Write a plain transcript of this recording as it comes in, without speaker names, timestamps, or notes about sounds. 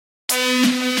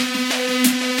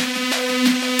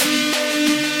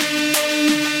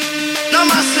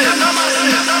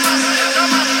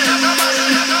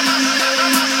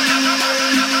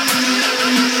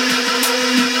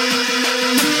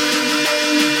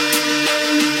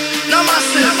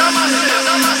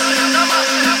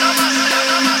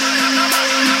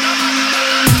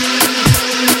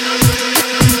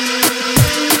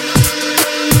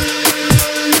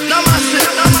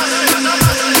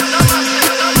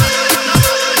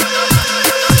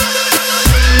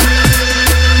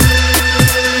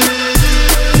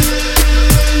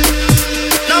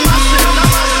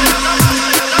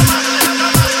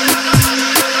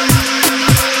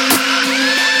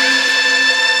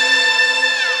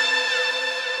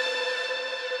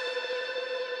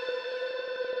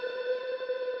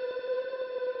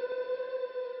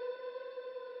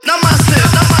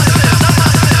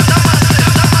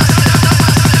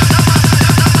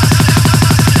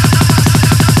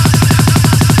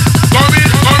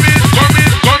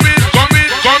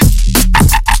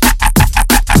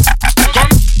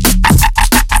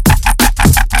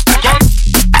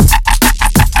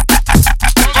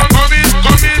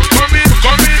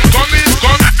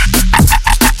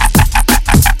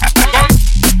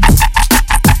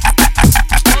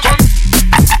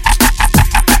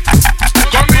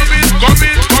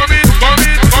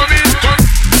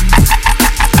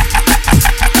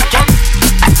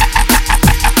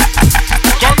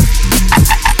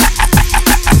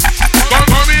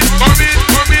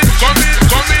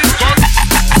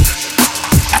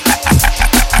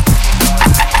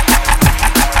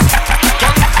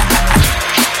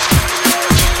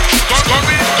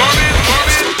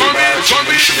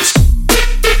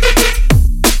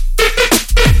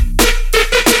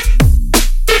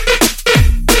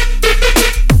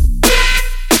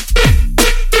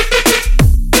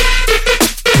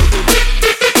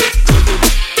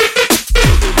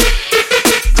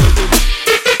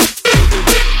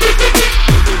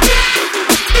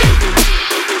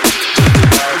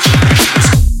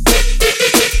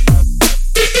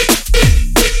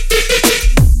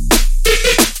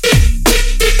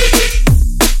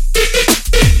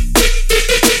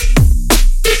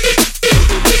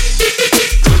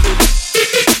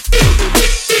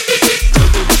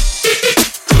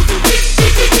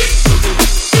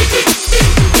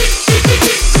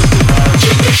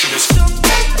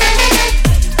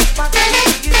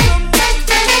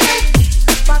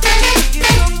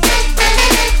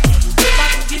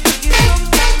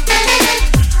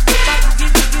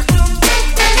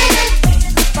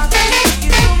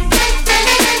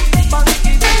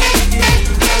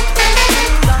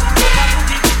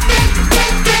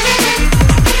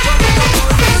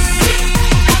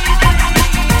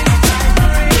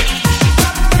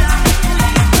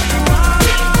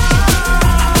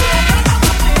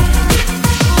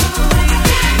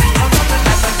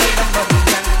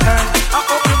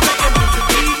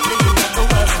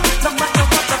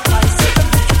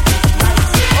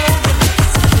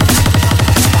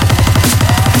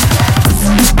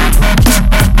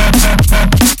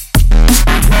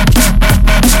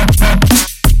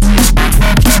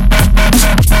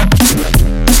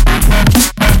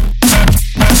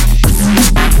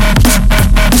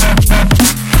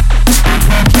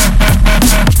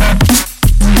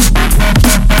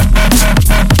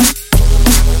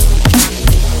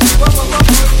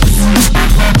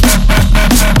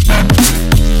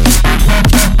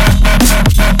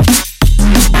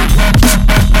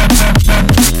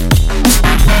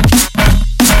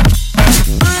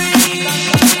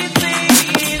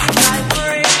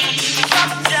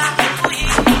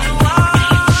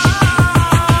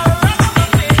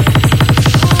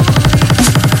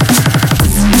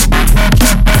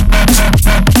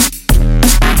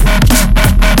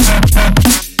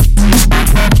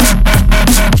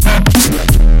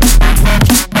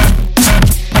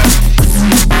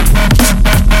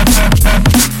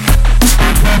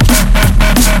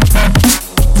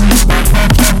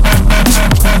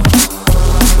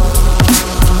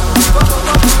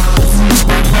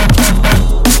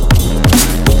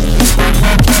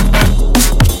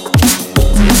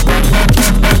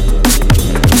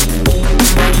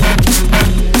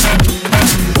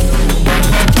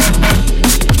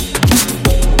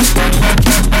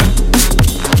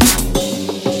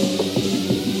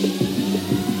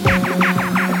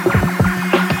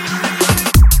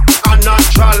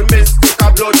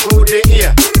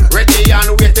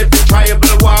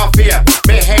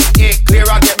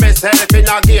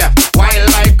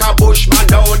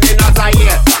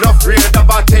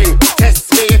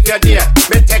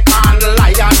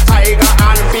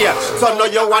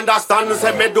understand,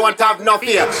 say me don't have no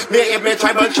fear. Me if me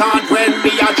tribal chant when me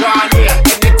a draw near.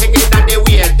 Anything in that the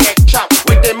way, get chopped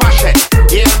with the machete.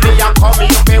 Hear me a come,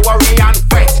 you pay worry and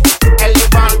fret.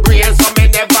 Elephant brain, so me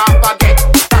never forget.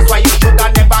 That's why you shoulda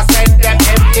never send them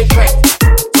empty threat.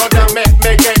 So they make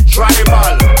me get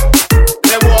tribal.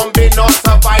 There won't be no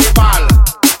survival.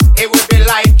 It will be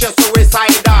like just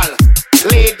suicidal,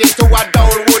 leading to a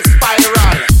downward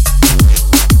spiral.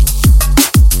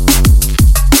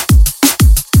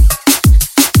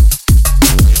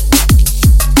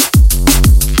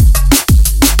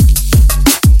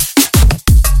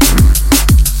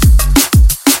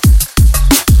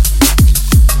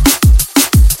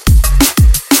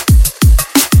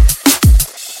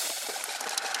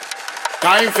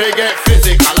 Time for get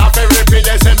physical, I feel repeat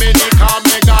they say me the calm,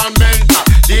 me gone mental.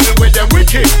 Deal with them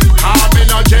wicked, calm me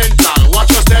no gentle.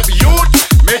 Watch your step youth,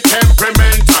 me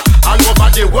temperamental. All over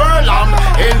the world I'm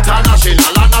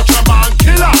international and a Tribal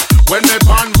Killaz. When me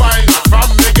pan